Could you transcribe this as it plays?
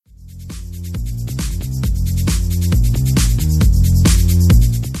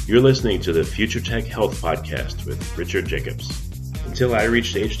You're listening to the Future Tech Health Podcast with Richard Jacobs. Until I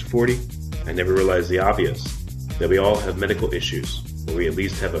reached age 40, I never realized the obvious, that we all have medical issues, or we at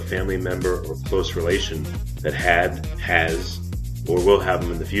least have a family member or close relation that had, has, or will have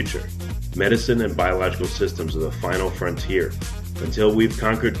them in the future. Medicine and biological systems are the final frontier. Until we've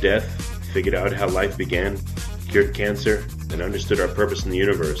conquered death, figured out how life began, cured cancer, and understood our purpose in the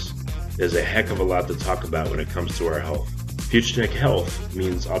universe, there's a heck of a lot to talk about when it comes to our health. Future Tech Health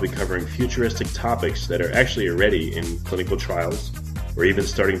means I'll be covering futuristic topics that are actually already in clinical trials, or even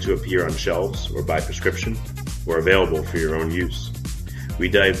starting to appear on shelves or by prescription, or available for your own use. We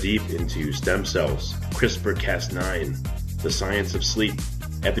dive deep into stem cells, CRISPR-Cas9, the science of sleep,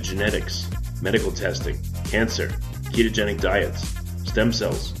 epigenetics, medical testing, cancer, ketogenic diets, stem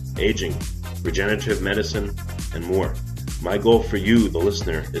cells, aging, regenerative medicine, and more. My goal for you, the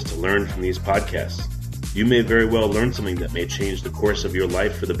listener, is to learn from these podcasts. You may very well learn something that may change the course of your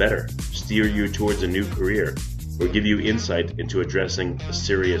life for the better, steer you towards a new career, or give you insight into addressing a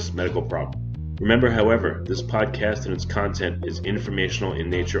serious medical problem. Remember, however, this podcast and its content is informational in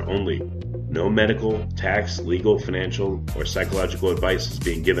nature only. No medical, tax, legal, financial, or psychological advice is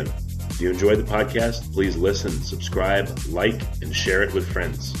being given. If you enjoy the podcast, please listen, subscribe, like, and share it with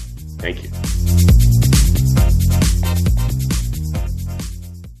friends. Thank you.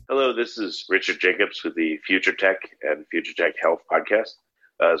 Hello, this is Richard Jacobs with the Future Tech and Future Tech Health Podcast.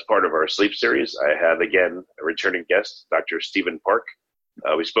 As part of our sleep series, I have again a returning guest, Dr. Stephen Park.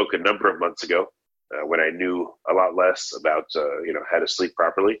 We spoke a number of months ago when I knew a lot less about how to sleep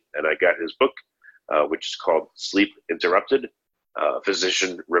properly, and I got his book, which is called Sleep Interrupted. A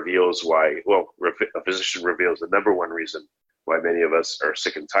physician reveals a physician reveals the number one reason why many of us are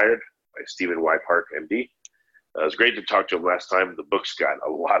sick and tired, by Stephen Y. Park, MD. It was great to talk to him last time. The book's got a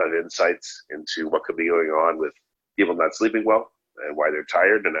lot of insights into what could be going on with people not sleeping well and why they're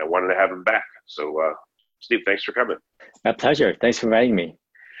tired, and I wanted to have him back. So, Steve, thanks for coming. My pleasure. Thanks for inviting me.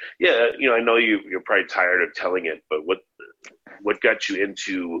 Yeah, I know you're probably tired of telling it, but what got you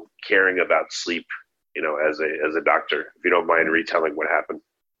into caring about sleep, as a doctor, if you don't mind retelling what happened?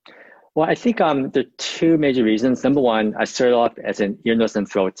 Well, I think there are two major reasons. Number one, I started off as an ear, nose,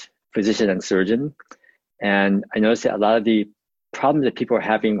 and throat physician and surgeon. And I noticed that a lot of the problems that people are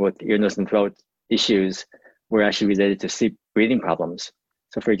having with ear, nose, and throat issues were actually related to sleep breathing problems.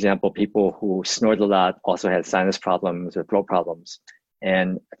 So for example, people who snored a lot also had sinus problems or throat problems.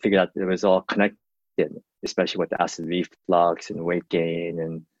 And I figured out it was all connected, especially with the acid reflux and weight gain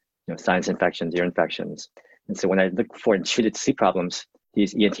and sinus infections, ear infections. And so when I looked for and treated sleep problems,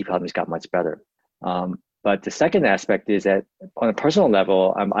 these ENT problems got much better. But the second aspect is that on a personal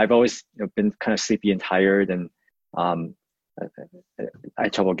level, I've always been kind of sleepy and tired, and I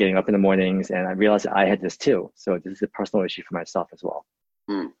had trouble getting up in the mornings, and I realized that I had this too. So this is a personal issue for myself as well.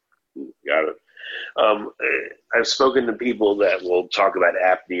 Got it. I've spoken to people that will talk about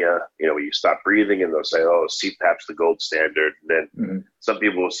apnea, when you stop breathing, and they'll say, oh, CPAP's the gold standard. And then some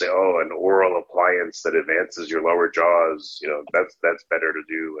people will say, oh, an oral appliance that advances your lower jaws, that's better to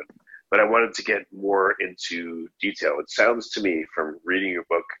do. But I wanted to get more into detail. It sounds to me from reading your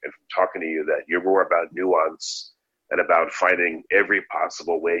book and from talking to you that you're more about nuance and about finding every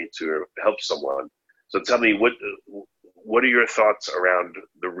possible way to help someone. So tell me, what are your thoughts around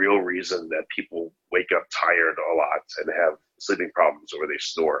the real reason that people wake up tired a lot and have sleeping problems or they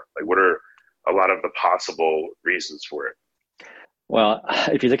snore? Like, what are a lot of the possible reasons for it? Well,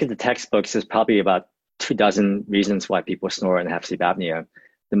 if you look at the textbooks, there's probably about 24 reasons why people snore and have sleep apnea.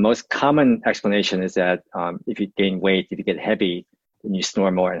 The most common explanation is that if you gain weight, if you get heavy, then you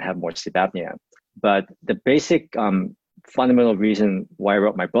snore more and have more sleep apnea. But the basic fundamental reason why I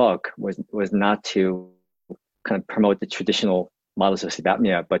wrote my book was not to kind of promote the traditional models of sleep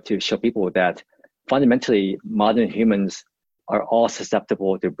apnea, but to show people that fundamentally modern humans are all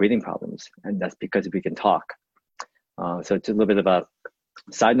susceptible to breathing problems, and that's because we can talk. So it's a little bit of a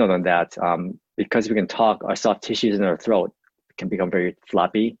side note on that. Because we can talk, our soft tissues in our throat can become very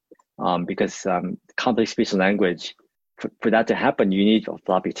floppy because complex speech and language, for that to happen, you need a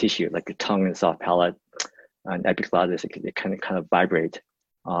floppy tissue, like your tongue and soft palate and epiglottis. It kind of vibrate.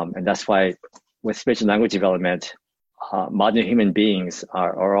 And that's why with speech and language development, modern human beings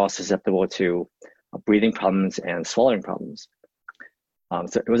are all susceptible to breathing problems and swallowing problems.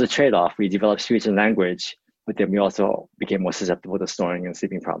 So it was a trade-off. We developed speech and language, but then we also became more susceptible to snoring and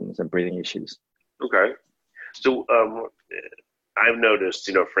sleeping problems and breathing issues. Okay. So I've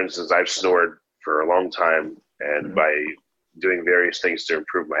noticed, for instance, I've snored for a long time, and by doing various things to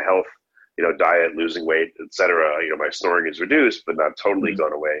improve my health, diet, losing weight, etc., my snoring is reduced, but not totally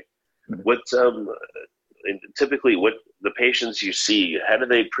gone away. What typically, what the patients you see, how do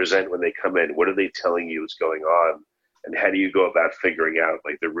they present when they come in? What are they telling you is going on? And how do you go about figuring out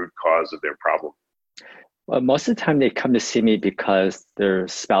like the root cause of their problem? Well, most of the time they come to see me because their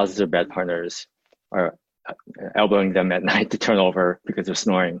spouses or bed partners are elbowing them at night to turn over because they're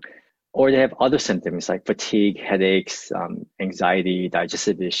snoring. Or they have other symptoms like fatigue, headaches, anxiety,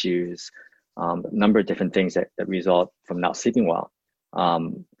 digestive issues, a number of different things that result from not sleeping well.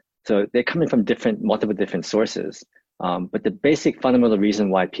 So they're coming from multiple different sources. But the basic fundamental reason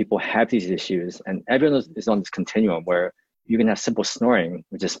why people have these issues, and everyone is on this continuum where you can have simple snoring,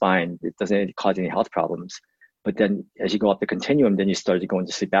 which is fine. It doesn't cause any health problems. But then as you go up the continuum, then you start to go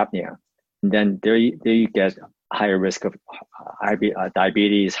into sleep apnea. And then there you get higher risk of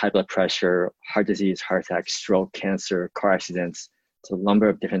diabetes, high blood pressure, heart disease, heart attack, stroke, cancer, car accidents. So a number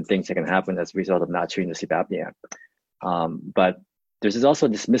of different things that can happen as a result of not treating the sleep apnea. But there's also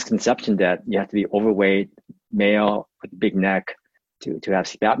this misconception that you have to be overweight, male with a big neck to have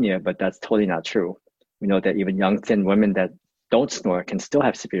sleep apnea, but that's totally not true. We know that even young, thin women that don't snore can still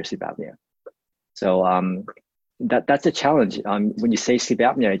have severe sleep apnea. So that's a challenge. When you say sleep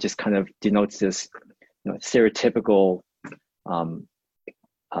apnea, it just kind of denotes this stereotypical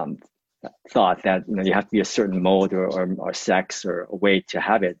thought that you have to be a certain mode or sex or weight to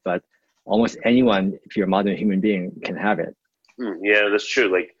have it. But almost anyone, if you're a modern human being, can have it. Yeah, that's true.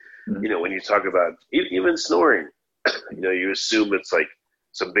 Like, when you talk about even snoring, you assume it's like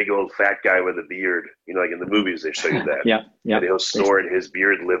some big old fat guy with a beard, like in the movies, they show you that. Yeah. And he'll snore and his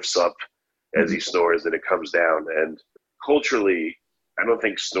beard lifts up as he snores and it comes down. And culturally, I don't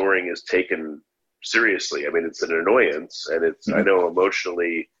think snoring is taken seriously. I mean, it's an annoyance, and it's, I know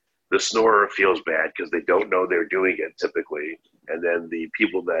emotionally the snorer feels bad because they don't know they're doing it typically. And then the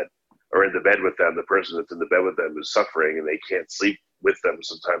people that are in the bed with them, the person that's in the bed with them is suffering and they can't sleep with them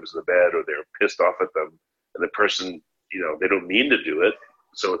sometimes in the bed, or they're pissed off at them. And the person, they don't mean to do it.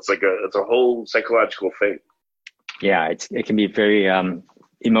 So it's like it's a whole psychological thing. Yeah, it can be very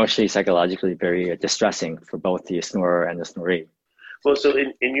emotionally, psychologically very distressing for both the snorer and the snoree. Well, so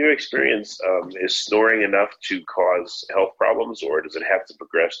in your experience, is snoring enough to cause health problems, or does it have to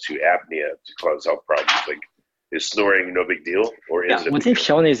progress to apnea to cause health problems? Like, is snoring no big deal, or is it? What they've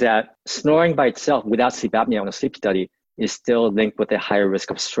shown is that snoring by itself, without sleep apnea on a sleep study, is still linked with a higher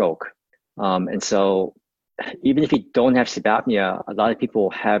risk of stroke. And so, even if you don't have sleep apnea, a lot of people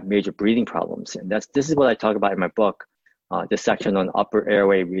have major breathing problems, and this is what I talk about in my book, the section on upper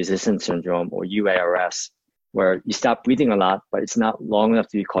airway resistance syndrome, or UARS, where you stop breathing a lot, but it's not long enough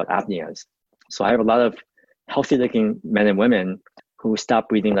to be called apneas. So I have a lot of healthy-looking men and women who stop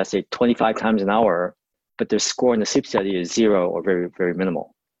breathing, let's say 25 times an hour, but their score in the sleep study is 0 or very, very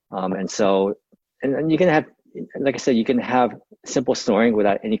minimal. And you can have, like I said, you can have simple snoring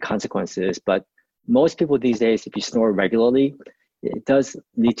without any consequences, but most people these days, if you snore regularly, it does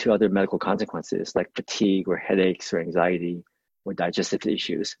lead to other medical consequences like fatigue or headaches or anxiety or digestive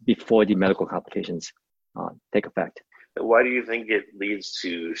issues before the medical complications take effect. Why do you think it leads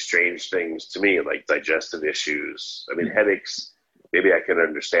to strange things to me, like digestive issues? I mean, headaches, maybe I can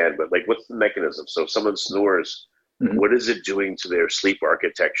understand, but like, what's the mechanism? So if someone snores, what is it doing to their sleep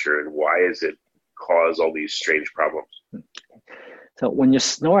architecture, and why is it cause all these strange problems? So when you're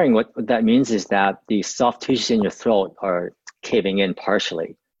snoring, what that means is that the soft tissues in your throat are caving in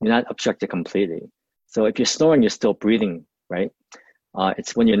partially. You're not obstructed completely. So if you're snoring, you're still breathing, right?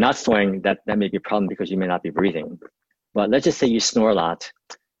 It's when you're not snoring that may be a problem because you may not be breathing. But let's just say you snore a lot.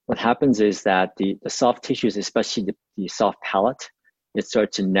 What happens is that the soft tissues, especially the soft palate, it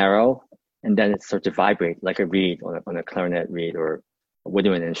starts to narrow, and then it starts to vibrate like a reed on a clarinet reed or a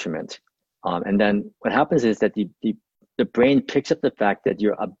woodwind instrument. And then what happens is that the brain picks up the fact that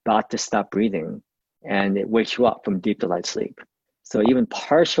you're about to stop breathing, and it wakes you up from deep to light sleep. So even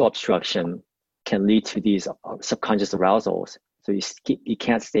partial obstruction can lead to these subconscious arousals. So you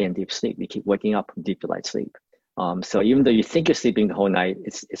can't stay in deep sleep. You keep waking up from deep to light sleep. So even though you think you're sleeping the whole night,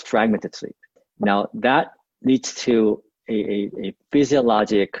 it's fragmented sleep. Now that leads to a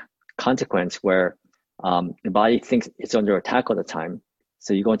physiologic consequence where the body thinks it's under attack all the time.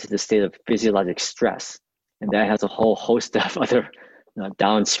 So you go into the state of physiologic stress, and that has a whole host of other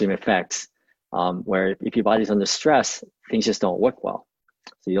downstream effects. Where if your body's under stress, things just don't work well.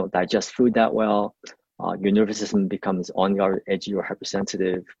 So you don't digest food that well. Your nervous system becomes on guard, edgy, or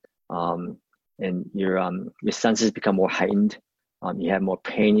hypersensitive, and your senses become more heightened. You have more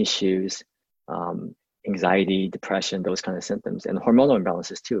pain issues, anxiety, depression, those kind of symptoms, and hormonal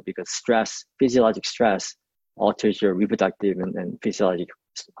imbalances too, because physiologic stress, alters your reproductive and physiologic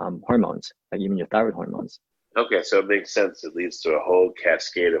hormones, like even your thyroid hormones. Okay, so it makes sense. It leads to a whole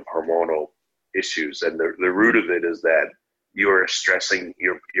cascade of hormonal issues, and the root of it is that you're stressing,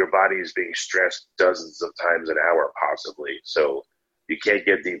 your body is being stressed dozens of times an hour possibly. So you can't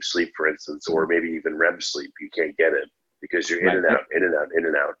get deep sleep, for instance, or maybe even REM sleep. You can't get it because you're in and out, in and out, in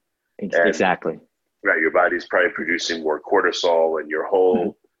and out. And, exactly. Right, your body's probably producing more cortisol, and your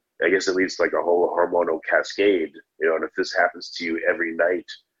whole, I guess it leads to like a whole hormonal cascade, and if this happens to you every night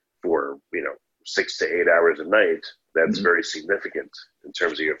for, 6 to 8 hours a night, that's very significant in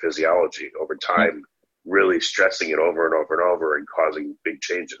terms of your physiology over time, really stressing it over and over and over and causing big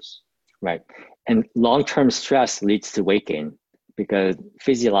changes. Right. And long-term stress leads to weight gain because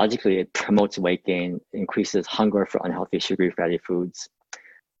physiologically it promotes weight gain, increases hunger for unhealthy sugary fatty foods.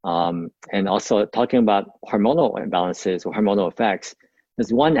 And also talking about hormonal imbalances or hormonal effects,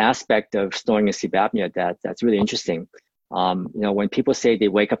 there's one aspect of snoring and sleep apnea that's really interesting. When people say they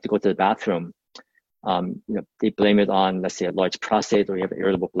wake up to go to the bathroom, they blame it on, let's say, a large prostate, or you have an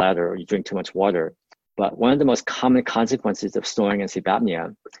irritable bladder, or you drink too much water. But one of the most common consequences of snoring and sleep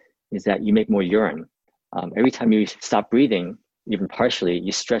apnea is that you make more urine. Every time you stop breathing, even partially,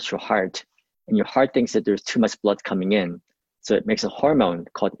 you stretch your heart, and your heart thinks that there's too much blood coming in. So it makes a hormone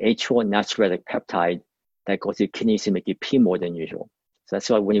called atrial natriuretic peptide that goes to your kidneys to make you pee more than usual. So that's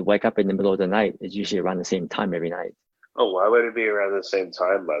why when you wake up in the middle of the night, it's usually around the same time every night. Oh, why would it be around the same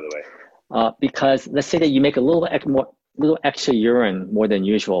time, by the way? Because let's say that you make a little extra urine more than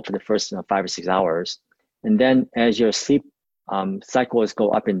usual for the first 5 or 6 hours. And then as your sleep cycles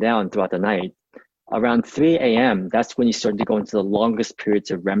go up and down throughout the night, around 3 a.m., that's when you start to go into the longest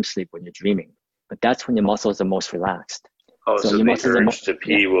periods of REM sleep when you're dreaming. But that's when your muscles are most relaxed. Oh, so the urge to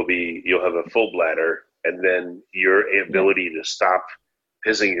pee will be, you'll have a full bladder, and then your ability to stop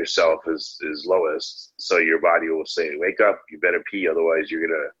pissing yourself is lowest. So your body will say, wake up, you better pee, otherwise you're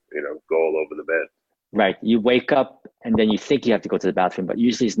going to, go all over the bed. Right. You wake up and then you think you have to go to the bathroom, but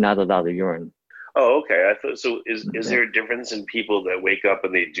usually it's not a lot of urine. Oh, okay. I thought so. Is there a difference in people that wake up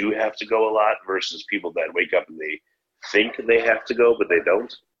and they do have to go a lot versus people that wake up and they think they have to go, but they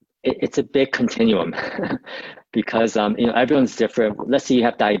don't? It's a big continuum because, everyone's different. Let's say you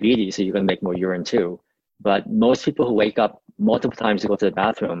have diabetes, so you're going to make more urine too. But most people who wake up multiple times to go to the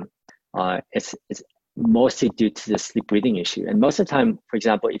bathroom, it's mostly due to the sleep breathing issue. And most of the time, for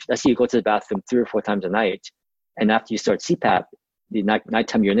example, if let's say you go to the bathroom 3 or 4 times a night, and after you start CPAP, the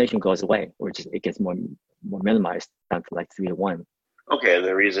nighttime urination goes away, or it gets more minimized down to like 3 to 1. Okay, and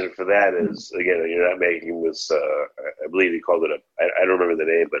the reason for that is, again, you're not making this, I believe you called it I don't remember the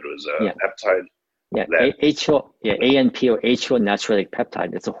name, but it was a peptide. Yeah, ANP or atrial natriuretic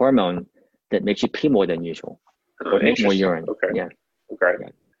peptide. It's a hormone that makes you pee more than usual, or make more urine. Okay. Yeah. Okay. Yeah.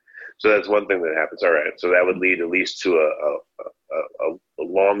 So that's one thing that happens. All right. So that would lead at least to a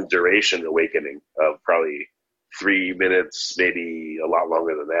long duration awakening of probably 3 minutes, maybe a lot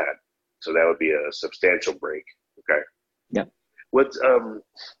longer than that. So that would be a substantial break. Okay. Yeah.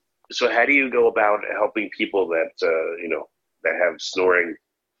 So how do you go about helping people that, that have snoring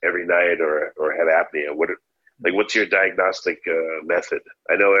every night or have apnea? What's your diagnostic method?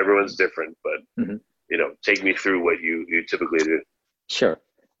 I know everyone's different, but, take me through what you typically do. Sure.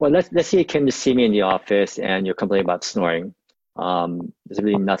 Well, let's say you came to see me in the office and you're complaining about snoring. There's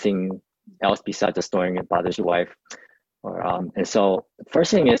really nothing else besides the snoring that bothers your wife. And so the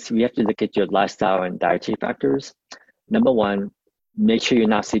first thing is we have to look at your lifestyle and dietary factors. Number one, make sure you're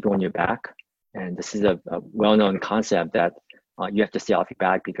not sleeping on your back. And this is a well-known concept that you have to stay off your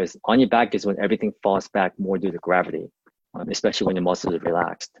back, because on your back is when everything falls back more due to gravity, especially when your muscles are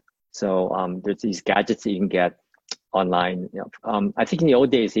relaxed. So there's these gadgets that you can get online. I think in the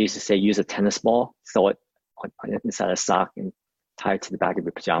old days, they used to say use a tennis ball, sew it inside a sock and tie it to the back of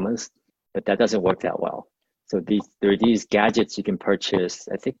your pajamas, but that doesn't work that well. So there are these gadgets you can purchase.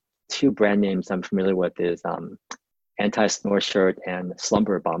 I think 2 brand names I'm familiar with is Anti-Snore Shirt and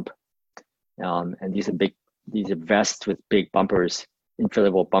Slumber Bump. And these are vests with big bumpers,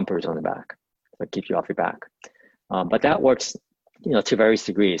 inflatable bumpers on the back that keep you off your back. But that works, to various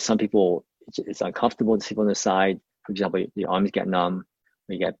degrees. Some people, it's uncomfortable to sleep on the side. For example, your arms get numb,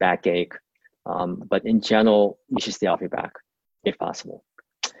 or you get backache. But in general, you should stay off your back if possible.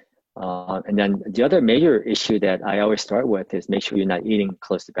 And then the other major issue that I always start with is make sure you're not eating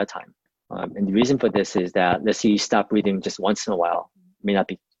close to bedtime. And the reason for this is that, let's say you stop breathing just once in a while, may not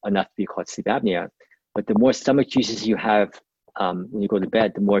be enough to be called sleep apnea, but the more stomach juices you have when you go to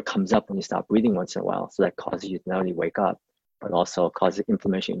bed, the more it comes up when you stop breathing once in a while. So that causes you to not only wake up, but also causes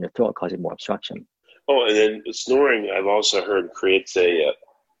inflammation in your throat, causing more obstruction. Oh, and then snoring, I've also heard, creates a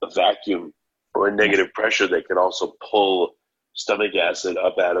vacuum or a negative pressure that can also pull stomach acid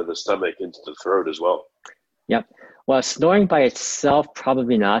up out of the stomach into the throat as well. Yep. Well, snoring by itself,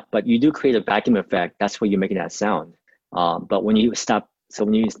 probably not, but you do create a vacuum effect. That's where you're making that sound. But when you stop, so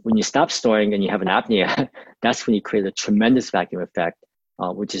when you stop snoring and you have an apnea, that's when you create a tremendous vacuum effect,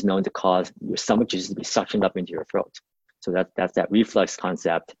 which is known to cause your stomach juices to be suctioned up into your throat. So that's that reflux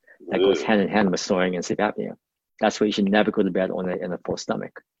concept that goes hand in hand with snoring and sleep apnea. That's why you should never go to bed in a full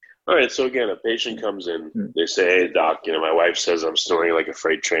stomach. All right. So again, a patient comes in, they say, "Hey, doc, my wife says I'm snoring like a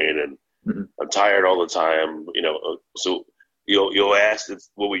freight train and I'm tired all the time." So you'll ask,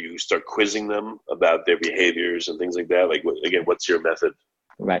 what will you start quizzing them about their behaviors and things like that? Like, again, what's your method?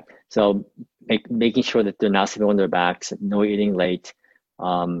 Right. So making sure that they're not sleeping on their backs, no eating late,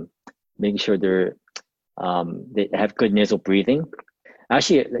 making sure they have good nasal breathing.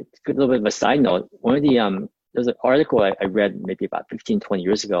 Actually, like, a little bit of a side note, one of the there's an article I read maybe about 15, 20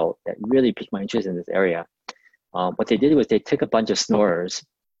 years ago that really piqued my interest in this area. What they did was they took a bunch of snorers,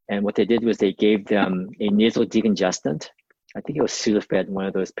 and what they did was they gave them a nasal decongestant. I think it was Sudafed, one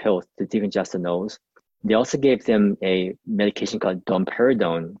of those pills to decongest the nose. They also gave them a medication called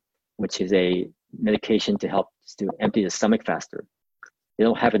domperidone, which is a medication to help to empty the stomach faster. They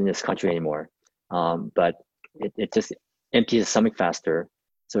don't have it in this country anymore, but it just empties the stomach faster.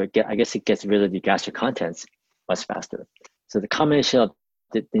 So I guess it gets rid of the gastric contents much faster. So the combination of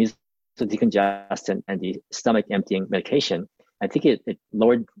the nasal decongestant and the stomach emptying medication, I think it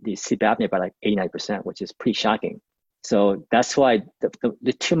lowered the sleep apnea by like 89%, which is pretty shocking. So that's why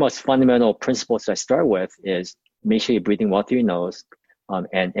the two most fundamental principles I start with is make sure you're breathing well through your nose,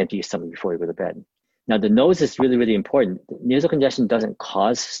 and empty your stomach before you go to bed. Now, the nose is really, really important. Nasal congestion doesn't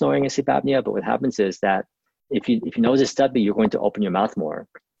cause snoring and sleep apnea, but what happens is that if your nose is stubby, you're going to open your mouth more.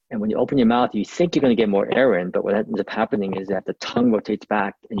 And when you open your mouth, you think you're going to get more air in, but what ends up happening is that the tongue rotates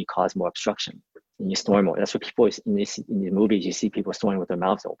back and you cause more obstruction and you snore more. That's what people in these movies, you see people snoring with their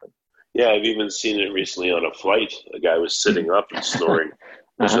mouths open. Yeah, I've even seen it recently on a flight. A guy was sitting up and snoring,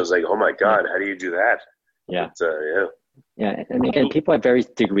 which I was like, "Oh my God, how do you do that?" Yeah. But, yeah, and again, people have various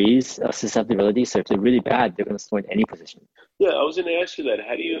degrees of susceptibility. So if they're really bad, they're going to snore in any position. Yeah, I was going to ask you that.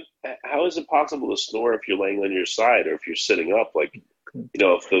 How is it possible to snore if you're laying on your side or if you're sitting up? Like,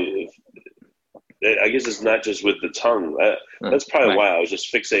 if I guess it's not just with the tongue. That's probably right. Why I was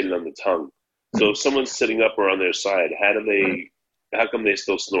just fixated on the tongue. So if someone's sitting up or on their side, how come they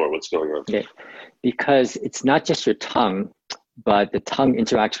still snore? What's going on? Okay. Because it's not just your tongue, but the tongue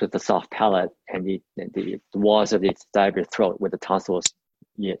interacts with the soft palate and the walls of the side of your throat where the tonsils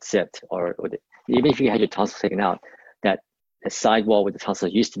sit, even if you had your tonsils taken out, that the side wall where the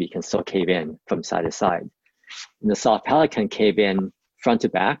tonsils used to be can still cave in from side to side. And the soft palate can cave in front to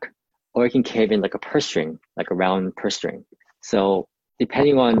back, or it can cave in like a purse string, like a round purse string. So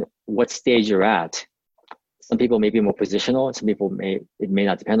depending on what stage you're at, some people may be more positional, and some people it may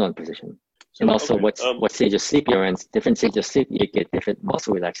not depend on position. And also what stage of sleep you're in, different stage of sleep, you get different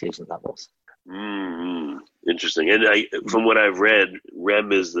muscle relaxation levels. Interesting. And from what I've read,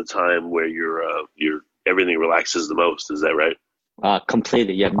 REM is the time where your everything relaxes the most. Is that right?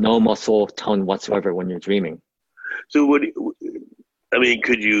 Completely. You have no muscle tone whatsoever when you're dreaming. So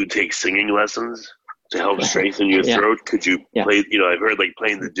could you take singing lessons to help strengthen your throat? Could you play, I've heard like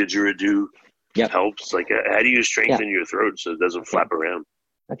playing the didgeridoo helps. Like, how do you strengthen your throat so it doesn't flap around?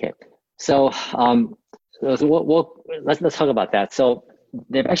 Okay. So let's talk about that. So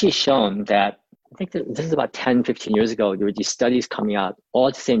they've actually shown that, I think this is about 10, 15 years ago, there were these studies coming out all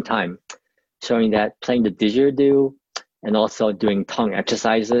at the same time showing that playing the didgeridoo and also doing tongue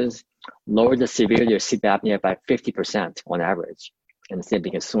exercises lowered the severity of sleep apnea by 50% on average, and the same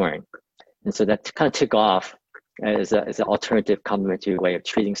thing as snoring. And so that kind of took off as an alternative complementary way of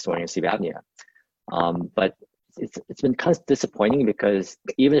treating snoring and sleep apnea. But it's been kind of disappointing because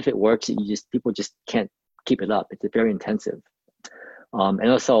even if it works, people just can't keep it up. It's very intensive. And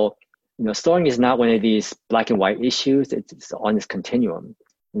also, snoring is not one of these black and white issues. It's on this continuum.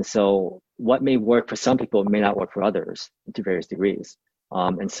 And so what may work for some people may not work for others to various degrees.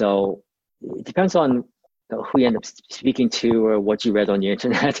 And so it depends on who you end up speaking to or what you read on the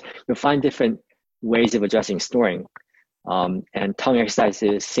internet. You'll find different ways of addressing snoring. And tongue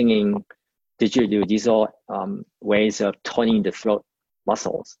exercises, singing, didgeridoo, these are ways of toning the throat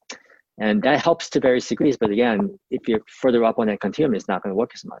muscles. And that helps to various degrees. But again, if you're further up on that continuum, it's not going to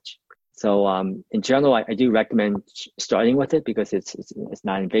work as much. So in general, I do recommend starting with it because it's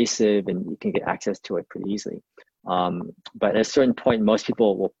not invasive and you can get access to it pretty easily. But at a certain point, most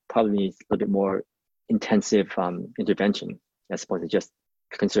people will probably need a little bit more intensive intervention as opposed to just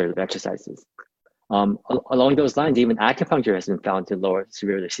conservative exercises. Along those lines, even acupuncture has been found to lower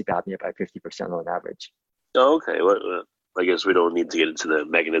severity of sleep apnea by 50% on average. Oh, okay. I guess we don't need to get into the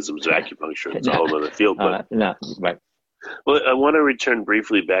mechanisms of acupuncture. It's a whole other field. But no, right. Well, I want to return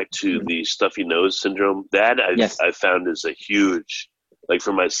briefly back to the stuffy nose syndrome. That I've found is a huge, like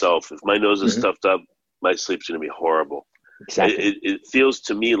for myself, if my nose is stuffed up, my sleep's going to be horrible. Exactly. It feels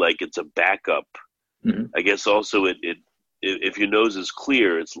to me like it's a backup. I guess also if your nose is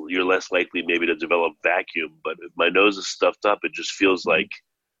clear, you're less likely maybe to develop vacuum. But if my nose is stuffed up, it just feels like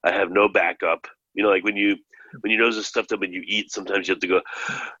I have no backup. You know, like when your nose is stuffed up and you eat, sometimes you have to go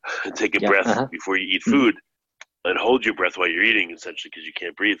and take a breath before you eat food and hold your breath while you're eating, essentially, because you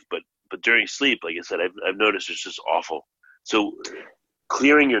can't breathe. But during sleep, like I said, I've noticed it's just awful. So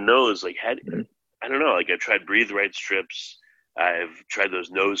clearing your nose, like I don't know, like I've tried Breathe Right strips. I've tried those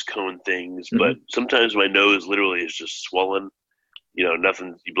nose cone things, but sometimes my nose literally is just swollen. You know,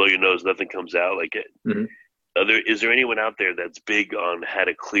 nothing. You blow your nose, nothing comes out. Like, is there anyone out there that's big on how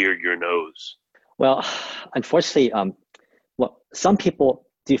to clear your nose? Well, unfortunately, some people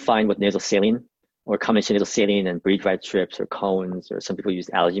do find with nasal saline or combination nasal saline and Breathe Right strips or cones, or some people use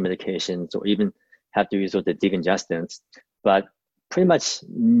allergy medications or even have to use the decongestants. But pretty much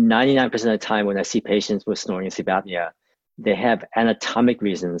 99% of the time when I see patients with snoring and sleep apnea, they have anatomic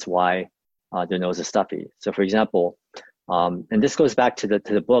reasons why their nose is stuffy. So for example, and this goes back to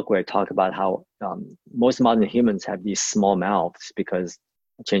the book where I talk about how most modern humans have these small mouths because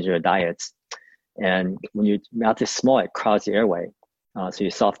of changing their diets. And when your mouth is small, it crowds the airway. So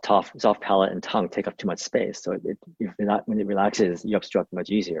your soft palate and tongue take up too much space. So when it relaxes, you obstruct much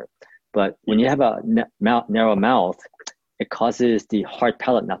easier. But when you have a narrow mouth, it causes the hard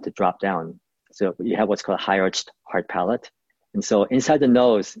palate not to drop down. So you have what's called a high arched hard palate. And so inside the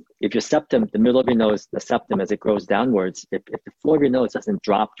nose, if your septum, the middle of your nose, the septum as it grows downwards, if the floor of your nose doesn't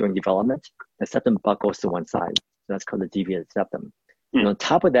drop during development, the septum buckles to one side. So that's called the deviated septum. And on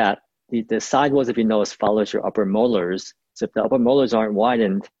top of that, the side walls of your nose follows your upper molars. So if the upper molars aren't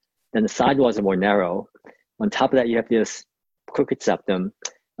widened, then the side walls are more narrow. On top of that, you have this crooked septum.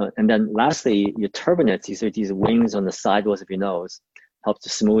 And then lastly, your turbinates, these wings on the side walls of your nose, helps to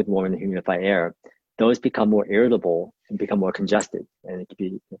smooth, warm, and humidify air. Those become more irritable and become more congested. And it could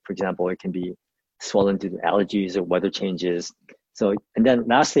be, for example, it can be swollen due to allergies or weather changes. So, and then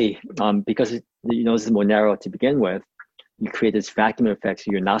lastly, because your nose is more narrow to begin with, you create this vacuum effect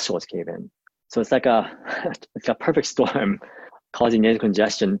so your nostrils cave in. So it's like it's a perfect storm causing nasal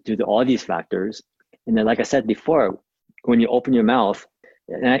congestion due to all these factors. And then, like I said before, when you open your mouth,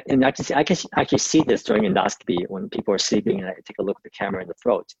 and I can actually see this during endoscopy when people are sleeping and I take a look at the camera in the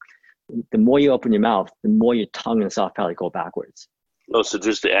throat. The more you open your mouth, the more your tongue and soft palate go backwards. Oh, so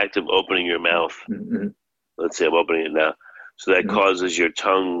just the act of opening your mouth. Let's say I'm opening it now. So that causes your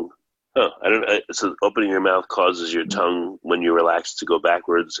tongue. So opening your mouth causes your tongue, when you relax, to go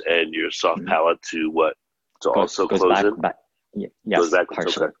backwards, and your soft palate to what? To also close in? Yes, goes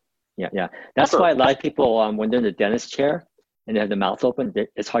backwards. Partially. Okay. Yeah. That's why a lot of people, when they're in the dentist chair and they have the mouth open,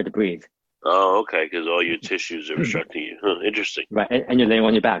 it's hard to breathe. Oh, okay, because all your tissues are obstructing you. Interesting. Right, and you're laying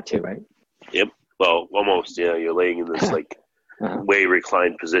on your back too, right? Yep. Well, almost. Yeah, you're laying in this like way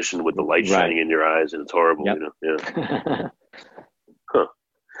reclined position with the light shining in your eyes, and it's horrible. Yep. You know. Yeah.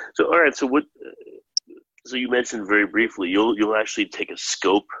 So all right. So what? So you mentioned very briefly you'll actually take a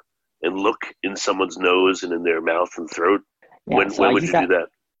scope and look in someone's nose and in their mouth and throat. Yeah, when would you do that?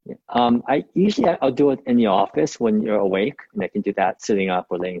 I'll do it in the office when you're awake, and I can do that sitting up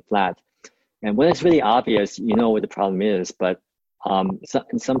or laying flat. And when it's really obvious, you know what the problem is. But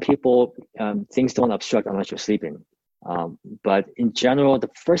some people, things don't obstruct unless you're sleeping. But in general,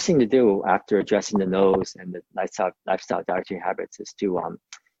 the first thing to do after addressing the nose and the lifestyle dietary habits is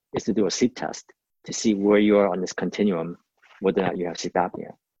to do a sleep test to see where you are on this continuum, whether or not you have sleep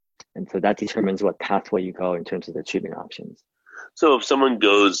apnea. And so that determines what pathway you go in terms of the treatment options. So if someone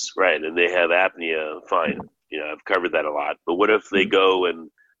goes, right, and they have apnea, fine. I've covered that a lot. But what if they go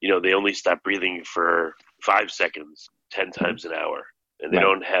and, they only stop breathing for 5 seconds, 10 times an hour, and they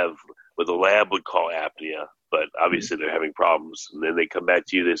don't have what the lab would call apnea, but obviously they're having problems. And then they come back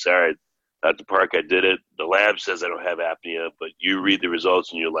to you, they say, all right, Dr. Park, I did it. The lab says I don't have apnea, but you read the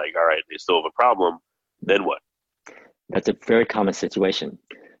results and you're like, all right, they still have a problem. Then what? That's a very common situation.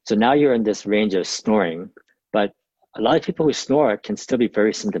 So now you're in this range of snoring, but a lot of people who snore can still be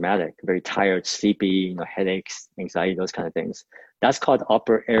very symptomatic, very tired, sleepy, headaches, anxiety, those kind of things. That's called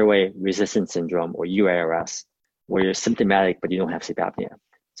upper airway resistance syndrome, or UARS, where you're symptomatic, but you don't have sleep apnea.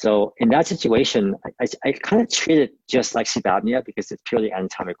 So in that situation, I kind of treat it just like sleep apnea because it's purely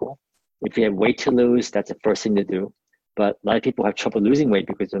anatomical. If you have weight to lose, that's the first thing to do. But a lot of people have trouble losing weight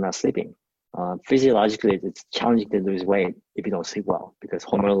because they're not sleeping. Physiologically, it's challenging to lose weight if you don't sleep well, because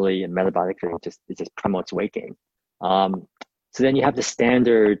hormonally and metabolically, it just promotes weight gain. So then you have the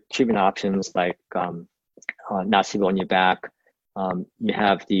standard treatment options like not sleeping on your back. You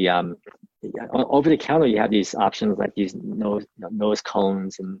have the over the counter. You have these options like these nose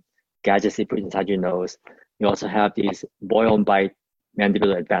cones and gadgets they put inside your nose. You also have these boil and bite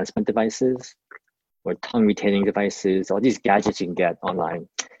mandibular advancement devices or tongue retaining devices. All these gadgets you can get online,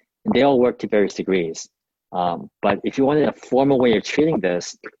 and they all work to various degrees. But if you wanted a formal way of treating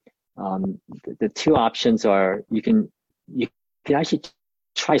this, the two options are you can actually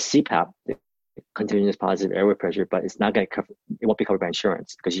try CPAP, continuous positive airway pressure, but it's not going to cover. It won't be covered by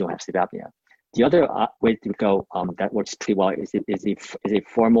insurance because you don't have sleep apnea. The other way to go that works pretty well is a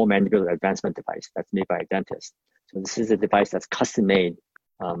formal mandibular advancement device that's made by a dentist. So this is a device that's custom made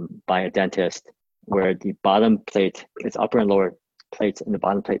by a dentist, where the bottom plate, its upper and lower plates, and the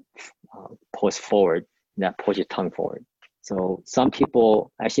bottom plate pulls forward, and that pulls your tongue forward. So some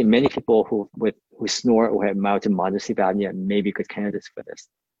people, actually many people who snore or have mild to moderate sleep apnea may be good candidates for this.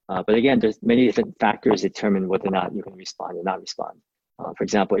 But again, there's many different factors determine whether or not you can respond or not respond. For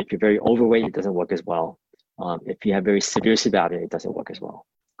example, if you're very overweight, it doesn't work as well. If you have very severe sleep apnea, it doesn't work as well.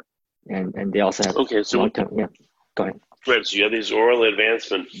 And they also have long-term. Yeah, go ahead. Right. So you have these oral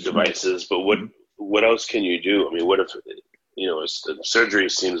advancement devices, but what else can you do? I mean, what if surgery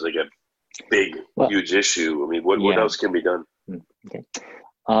seems like a big, huge issue? I mean, what else can be done? Okay.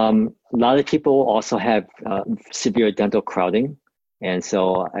 A lot of people also have severe dental crowding. And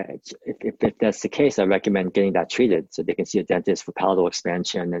so if that's the case, I recommend getting that treated so they can see a dentist for palatal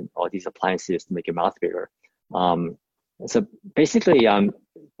expansion and all these appliances to make your mouth bigger. So basically,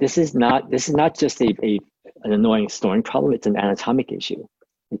 this is not just an annoying snoring problem. It's an anatomic issue.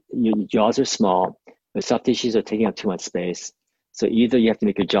 Your jaws are small. The soft tissues are taking up too much space. So either you have to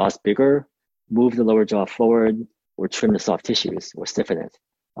make your jaws bigger, move the lower jaw forward, or trim the soft tissues or stiffen it.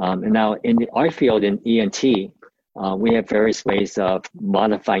 And now in our field, in ENT, we have various ways of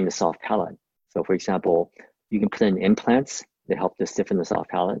modifying the soft palate. So for example, you can put in implants that help to stiffen the soft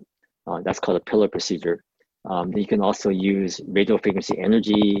palate. That's called a pillar procedure. You can also use radiofrequency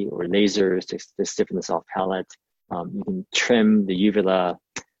energy or lasers to stiffen the soft palate. You can trim the uvula.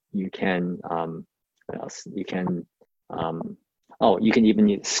 You can, what else? You can, you can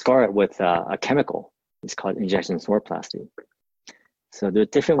even scar it with a chemical. It's called injection soroplasty. So there are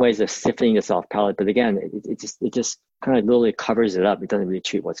different ways of stiffening the soft palate, but again, it just kind of literally covers it up. It doesn't really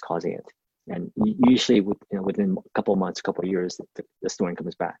treat what's causing it. And usually, within a couple of months, a couple of years, the snoring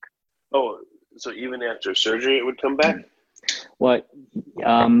comes back. Oh, so even after surgery, it would come back? Well,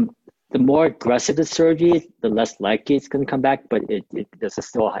 the more aggressive the surgery, the less likely it's going to come back, but there's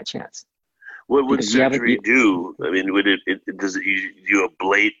still a high chance. What would surgery do? I mean, does you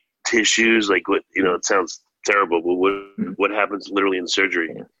ablate tissues? Like what? It sounds terrible, but what happens literally in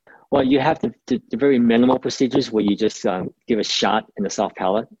surgery? Yeah. Well, you have the very minimal procedures where you just give a shot in the soft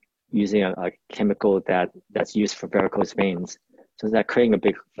palate using a chemical that's used for varicose veins. So that creating a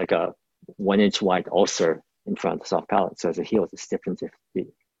big, like a 1-inch wide ulcer in front of the soft palate. So as it heals, it stiffens the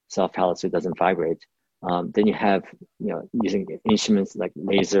soft palate so it doesn't vibrate. Then you have, using instruments like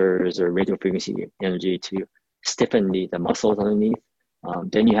lasers or radiofrequency energy to stiffen the muscles underneath.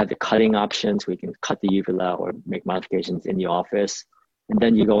 Then you have the cutting options where you can cut the uvula or make modifications in the office. And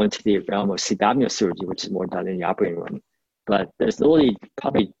then you go into the realm of sleep apnea surgery, which is more done in the operating room. But there's literally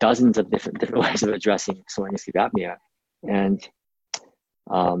probably dozens of different ways of addressing snoring and sleep apnea. And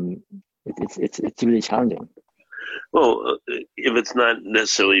it's really challenging. Well, if it's not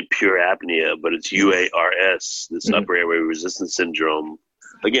necessarily pure apnea, but it's UARS, this upper airway resistance syndrome,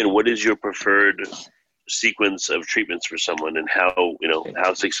 again, what is your preferred sequence of treatments for someone, and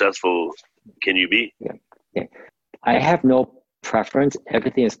how successful can you be? Yeah. I have no preference.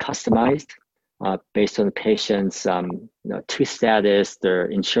 Everything is customized based on the patient's tooth status, their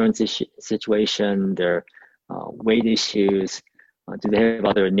insurance situation, their weight issues. Do they have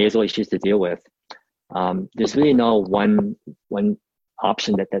other nasal issues to deal with? There's really no one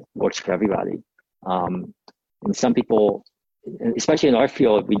option that works for everybody. And some people, especially in our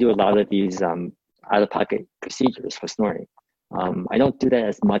field, we do a lot of these out-of-pocket procedures for snoring. I don't do that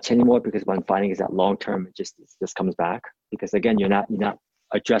as much anymore because what I'm finding is that long-term it just comes back, because again, you're not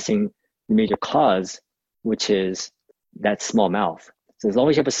addressing the major cause, which is that small mouth. So as long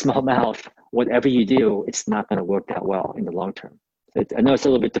as you have a small mouth, whatever you do, it's not going to work that well in the long term. I know it's a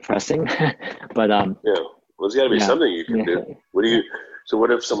little bit depressing, but well, there's got to be something you can do. So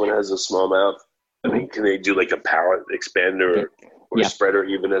what if someone has a small mouth? I mean, can they do like a palate expander or a spreader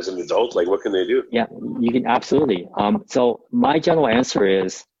even as an adult? Like, what can they do? Yeah, you can absolutely. So my general answer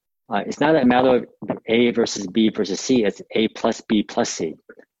is, it's not a matter of A versus B versus C. It's A plus B plus C.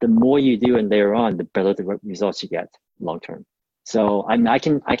 the more you do and layer on, the better the results you get long term. So I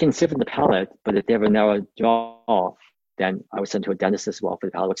can sift in the palate, but if they have a narrow jaw, then I would send to a dentist as well for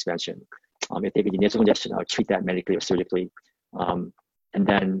the palate expansion. If they have nasal congestion, I'll treat that medically or surgically, and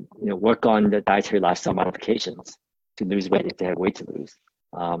then work on the dietary lifestyle modifications to lose weight if they have weight to lose.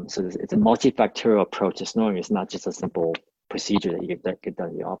 So it's a multifactorial approach to snoring. It's not just a simple procedure that you get done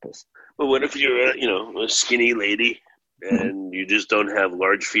in the office. Well, what if you're a skinny lady and you just don't have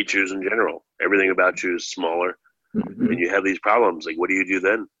large features in general? Everything about you is smaller, and you have these problems. Like, what do you do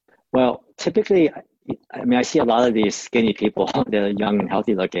then? Well, typically, I see a lot of these skinny people that are young and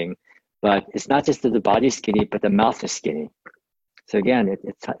healthy looking, but it's not just that the body's skinny, but the mouth is skinny. So again,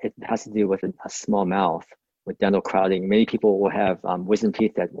 it has to do with a small mouth with dental crowding. Many people will have wisdom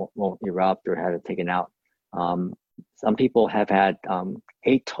teeth that won't erupt or have it taken out. Some people have had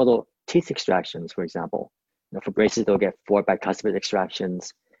 8 total teeth extractions, for example. For braces, they'll get 4 bicuspid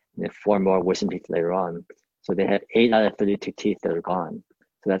extractions and then 4 more wisdom teeth later on. So they have 8 out of 32 teeth that are gone.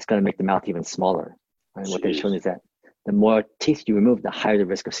 So that's going to make the mouth even smaller. And what they've shown is that the more teeth you remove, the higher the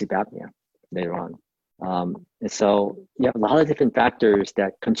risk of sleep apnea later on. And so you have a lot of different factors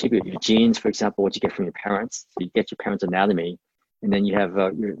that contribute. Your genes, for example, what you get from your parents. So you get your parents' anatomy, and then you have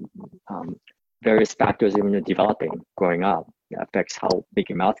your various factors when you're developing, growing up, that affects how big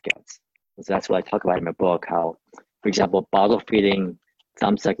your mouth gets. So that's what I talk about in my book, how, for example, bottle feeding,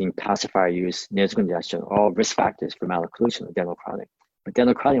 thumb sucking, pacifier use, nasal congestion are all risk factors for malocclusion or dental crowding. But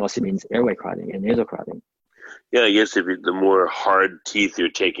dental crowding also means airway crowding and nasal crowding. Yeah, I guess the more hard teeth you're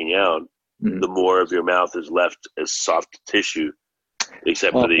taking out, the more of your mouth is left as soft tissue,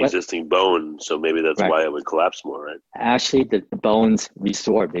 except for the existing bone. So maybe that's why it would collapse more, right? Actually, the bones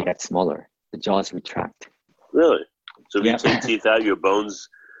resorb, they get smaller. The jaws retract. Really? So if you take teeth out, your bones,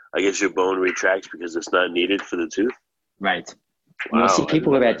 I guess your bone retracts because it's not needed for the tooth? Right. Wow, you'll see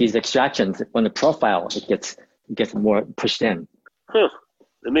people who have had these extractions, on the profile, it gets more pushed in. Huh.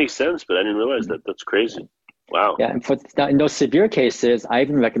 That makes sense, but I didn't realize that. That's crazy. Wow. Yeah, and in those severe cases, I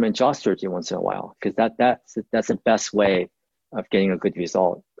even recommend jaw surgery once in a while, because that's the best way of getting a good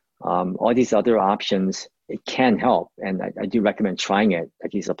result. All these other options, it can help, and I do recommend trying it,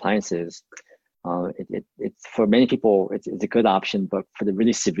 like these appliances. It's for many people, it's a good option, but for the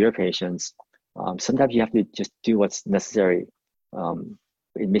really severe patients, sometimes you have to just do what's necessary.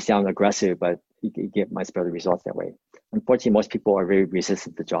 It may sound aggressive, but you get much better results that way. Unfortunately, most people are very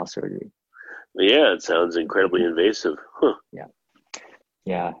resistant to jaw surgery. Yeah, it sounds incredibly invasive. Huh.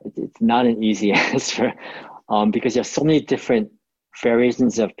 Yeah, it's not an easy answer because there's so many different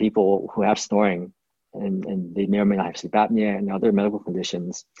variations of people who have snoring, and they may or may not have sleep apnea and other medical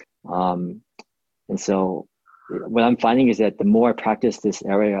conditions. And so what I'm finding is that the more I practice this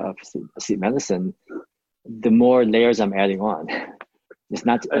area of sleep medicine, the more layers I'm adding on. It's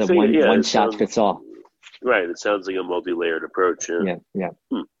not one shot fits all. Right. It sounds like a multi-layered approach. Yeah.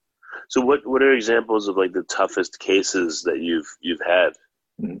 So what are examples of like the toughest cases that you've had?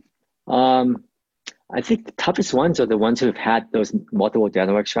 I think the toughest ones are the ones who have had those multiple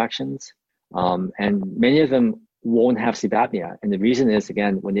dental extractions. And many of them won't have sleep apnea. And the reason is,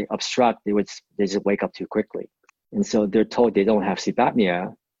 again, when they obstruct, they just wake up too quickly. And so they're told they don't have sleep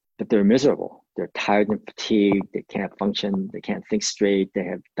apnea, but they're miserable. They're tired and fatigued. They can't function. They can't think straight. They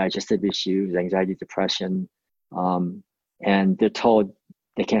have digestive issues, anxiety, depression. And they're told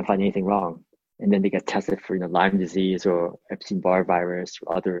they can't find anything wrong. And then they get tested for Lyme disease or Epstein-Barr virus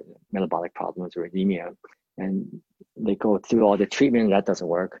or other metabolic problems or anemia. And they go through all the treatment and that doesn't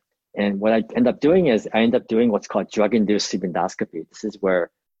work. And what I end up doing is what's called drug-induced sleep endoscopy. This is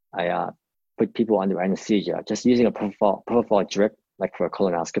where I put people under anesthesia, just using a propofol drip, like for a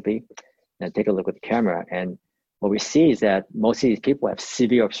colonoscopy, and take a look at the camera. And what we see is that most of these people have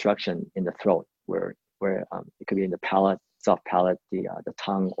severe obstruction in the throat, where it could be in the palate, soft palate, the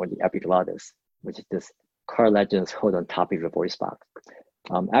tongue, or the epiglottis, which is this cartilaginous hood on top of your voice box.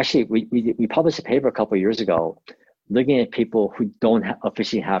 Actually, we published a paper a couple of years ago looking at people who don't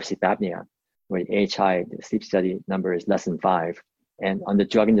officially have sleep apnea, where the AHI, the sleep study number is less than 5. And on the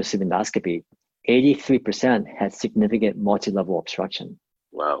drug-induced sleep endoscopy, 83% had significant multi-level obstruction.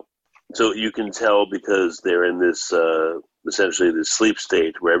 Wow. So you can tell because they're in this, essentially the sleep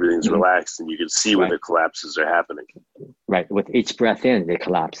state where everything's relaxed and you can see when the collapses are happening. Right. With each breath in, they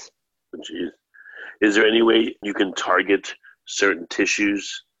collapse. Jeez. Is there any way you can target certain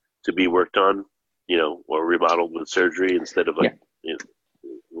tissues to be worked on, or remodeled with surgery instead of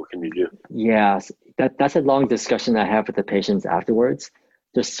what can you do? Yes, that's a long discussion I have with the patients afterwards.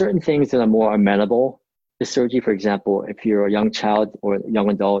 There's certain things that are more amenable to surgery. For example, if you're a young child or a young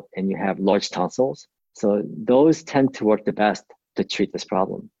adult and you have large tonsils, so those tend to work the best to treat this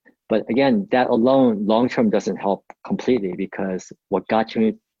problem. But again, that alone, long-term doesn't help completely, because what got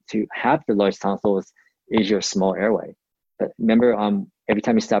you to have the large tonsils is your small airway. But remember, every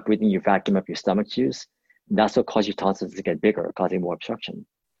time you stop breathing, you vacuum up your stomach juice. And that's what causes your tonsils to get bigger, causing more obstruction.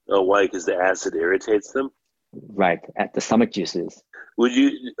 Oh, why? Because the acid irritates them? Right, at the stomach juices. Would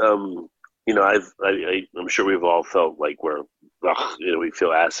you, I'm sure we've all felt like we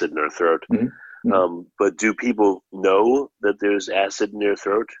feel acid in our throat. Mm-hmm. But do people know that there's acid in their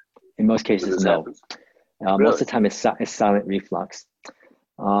throat? In most cases, no. Really? Most of the time, it's silent reflux.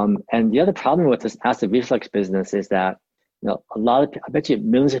 And the other problem with this acid reflux business is that, I bet you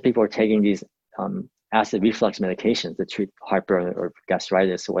millions of people are taking these acid reflux medications to treat heartburn or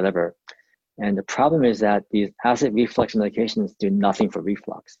gastritis or whatever. And the problem is that these acid reflux medications do nothing for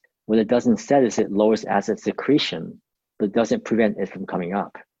reflux. What it does instead is it lowers acid secretion, but it doesn't prevent it from coming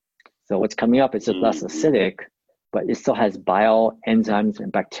up. So what's coming up is just less acidic, but it still has bile, enzymes,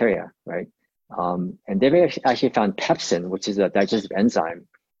 and bacteria, right? And they've actually found pepsin, which is a digestive enzyme,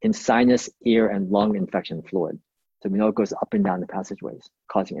 in sinus, ear, and lung infection fluid. So we know it goes up and down the passageways,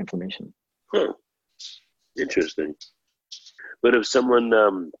 causing inflammation. Interesting. But if someone,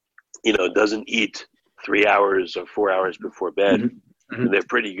 doesn't eat 3 hours or 4 hours before bed, mm-hmm. and they're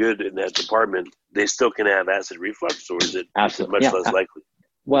pretty good in that department, they still can have acid reflux, or is it much less likely?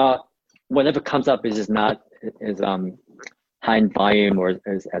 Well, whatever comes up is not as high in volume or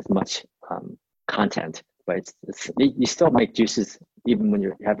as much content, but you still make juices even when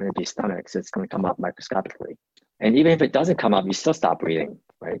you're having an empty stomach, so it's going to come up microscopically. And even if it doesn't come up, you still stop breathing,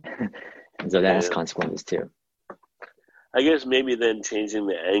 right? And so that has consequences too. I guess maybe then changing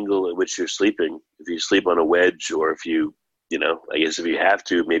the angle at which you're sleeping. If you sleep on a wedge, or if you, I guess if you have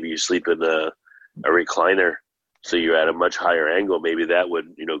to, maybe you sleep in a recliner, so you're at a much higher angle. Maybe that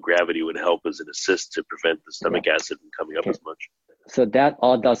would, gravity would help as an assist to prevent the stomach acid from coming up as much. So that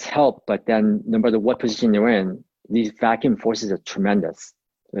all does help, but then no matter what position you're in, these vacuum forces are tremendous.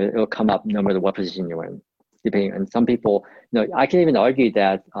 It'll come up no matter what position you're in. Depending on some people, I can even argue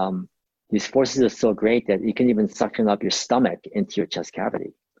that these forces are so great that you can even suction up your stomach into your chest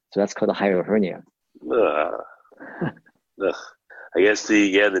cavity. So that's called a hyohernia. I guess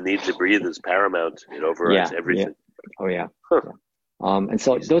the need to breathe is paramount. It overrides everything. Yeah. Oh yeah. And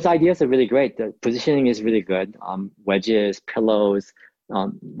so those ideas are really great. The positioning is really good. Wedges, pillows,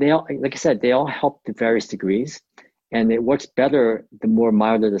 they all, like I said, they all help to various degrees, and it works better the more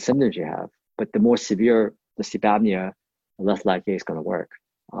milder the symptoms you have. But the more severe the sleep apnea, the less likely it's going to work.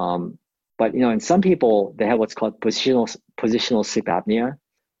 But in some people, they have what's called positional sleep apnea,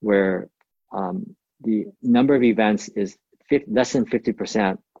 where the number of events is less than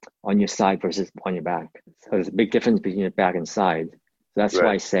 50% on your side versus on your back. So there's a big difference between your back and side. So that's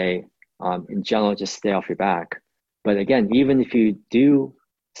why I say, in general, just stay off your back. But again, even if you do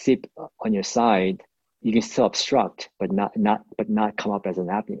sleep on your side, you can still obstruct, but not come up as an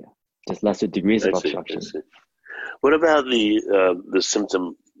apnea. Just lesser degrees of obstruction. I see. What about the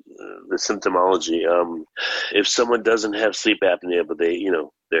symptomology? If someone doesn't have sleep apnea, but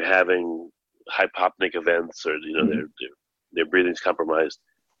they're having hypopneic events, or their breathing's compromised,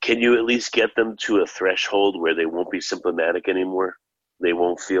 can you at least get them to a threshold where they won't be symptomatic anymore? They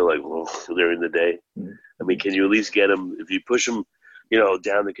won't feel like during the day. Mm-hmm. I mean, can you at least get them, if you push them,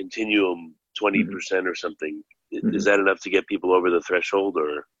 down the continuum 20% or something? Mm-hmm. Is that enough to get people over the threshold,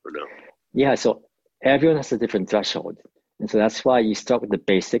 or no? Yeah, so everyone has a different threshold. And so that's why you start with the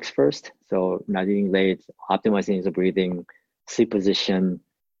basics first. So not eating late, optimizing the breathing, sleep position,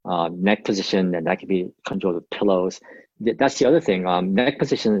 neck position, and that can be controlled with pillows. That's the other thing. Neck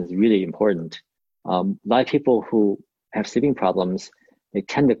position is really important. A lot of people who have sleeping problems, they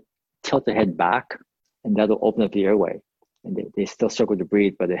tend to tilt their head back, and that'll open up the airway. And they still struggle to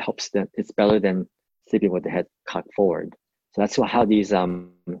breathe, but it helps them. It's better than sleeping with the head cocked forward. So that's how these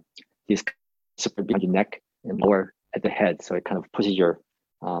support behind your neck and lower at the head. So it kind of pushes your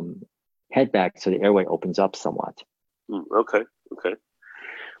head back, so the airway opens up somewhat. Okay.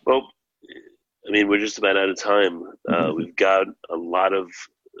 Well, I mean, we're just about out of time. We've got a lot of,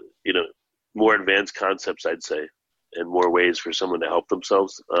 more advanced concepts, I'd say, and more ways for someone to help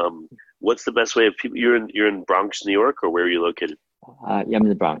themselves. What's the best way of people? You're in Bronx, New York, or where are you located? Yeah, I'm in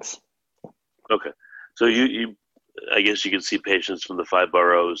the Bronx. Okay, so you I guess you can see patients from the 5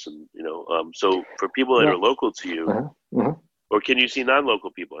 boroughs, and so for people that are local to you, or can you see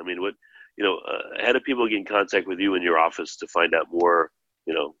non-local people? I mean, how do people get in contact with you in your office to find out more?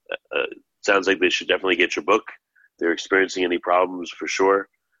 Sounds like they should definitely get your book. They're experiencing any problems for sure.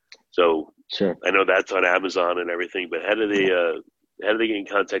 So sure. I know that's on Amazon and everything, but how do they get in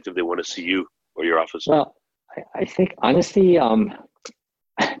contact if they want to see you or your office? Well, I think honestly,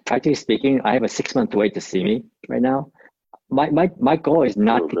 practically speaking, I have a 6-month wait to see me right now. My goal is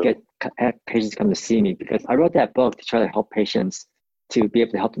not to have patients come to see me, because I wrote that book to try to help patients to be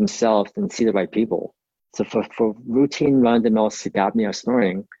able to help themselves and see the right people. So for routine run-of-the-mill sleep apnea or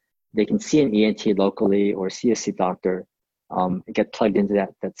snoring, they can see an ENT locally or see a sleep doctor, get plugged into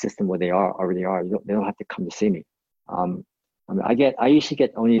that system where they already are. They don't have to come to see me. I usually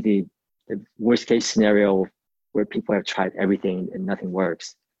get only the worst case scenario where people have tried everything and nothing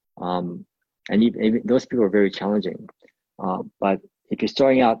works. And even those people are very challenging. But if you're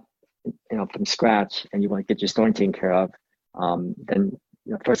starting out, from scratch and you want to get your snoring taken care of, then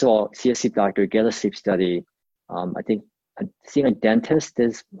first of all, see a sleep doctor, get a sleep study. I think seeing a dentist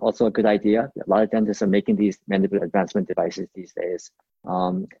is also a good idea. A lot of dentists are making these mandibular advancement devices these days.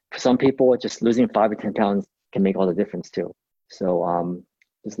 For some people, just losing 5 or 10 pounds can make all the difference too. So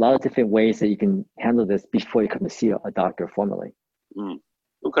there's a lot of different ways that you can handle this before you come to see a doctor formally.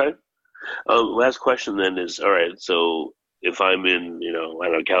 Okay. Last question then is, all right, so if I'm in,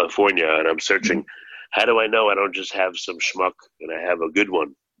 California and I'm searching, how do I know I don't just have some schmuck and I have a good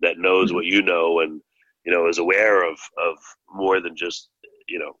one that knows what you know and, is aware of more than just,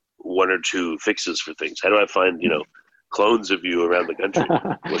 1 or 2 fixes for things? How do I find, clones of you around the country?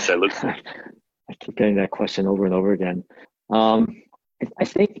 What should I look for? I keep getting that question over and over again. I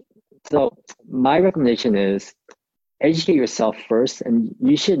think, so my recommendation is educate yourself first, and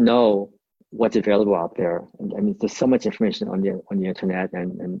you should know what's available out there. I mean, there's so much information on the internet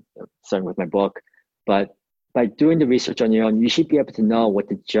and starting with my book, but by doing the research on your own, you should be able to know what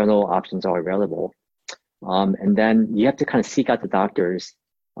the general options are available. And then you have to kind of seek out the doctors.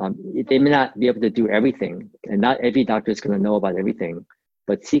 They may not be able to do everything, and not every doctor is going to know about everything,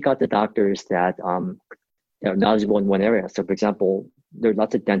 but seek out the doctors that are knowledgeable in one area. So for example, there are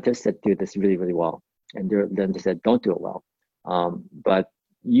lots of dentists that do this really, really well, and there are dentists that don't do it well. But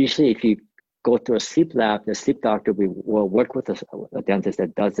usually if you go through a sleep lab, the sleep doctor will work with a dentist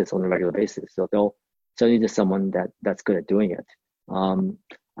that does this on a regular basis. So they'll send you to someone that's good at doing it.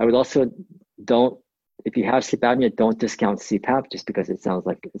 I would also if you have sleep apnea, don't discount CPAP just because it sounds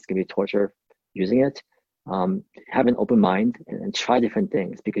like it's going to be torture using it. Have an open mind and try different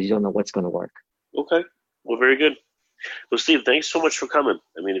things because you don't know what's going to work. Okay. Well, very good. Well, Steve, thanks so much for coming.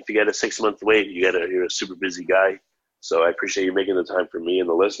 I mean, if you got a 6-month wait, you're a super busy guy. So I appreciate you making the time for me and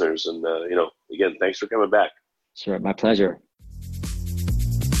the listeners. And, again, thanks for coming back. Sure. My pleasure.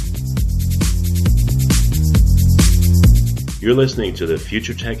 You're listening to the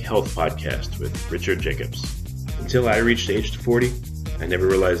Future Tech Health Podcast with Richard Jacobs. Until I reached age 40, I never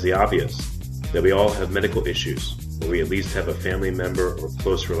realized the obvious, that we all have medical issues, or we at least have a family member or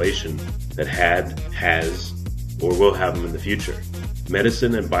close relation that has, or will have them in the future.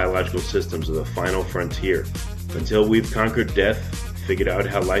 Medicine and biological systems are the final frontier. Until we've conquered death, figured out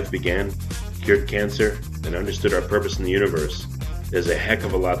how life began, cured cancer, and understood our purpose in the universe, there's a heck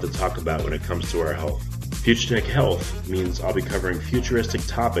of a lot to talk about when it comes to our health. Future Tech Health means I'll be covering futuristic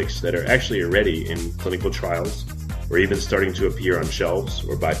topics that are actually already in clinical trials, or even starting to appear on shelves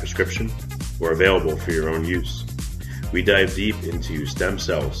or by prescription, or available for your own use. We dive deep into stem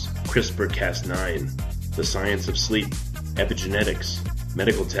cells, CRISPR-Cas9, the science of sleep, epigenetics,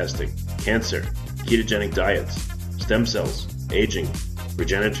 medical testing, cancer, ketogenic diets, stem cells, aging,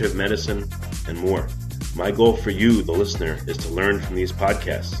 regenerative medicine, and more. My goal for you, the listener, is to learn from these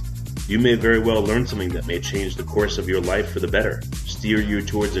podcasts. You may very well learn something that may change the course of your life for the better, steer you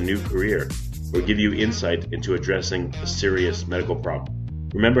towards a new career, or give you insight into addressing a serious medical problem.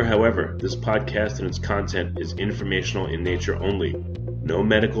 Remember, however, this podcast and its content is informational in nature only. No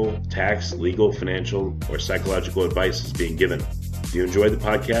medical, tax, legal, financial, or psychological advice is being given. If you enjoyed the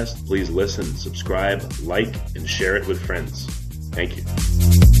podcast, please listen, subscribe, like, and share it with friends. Thank you.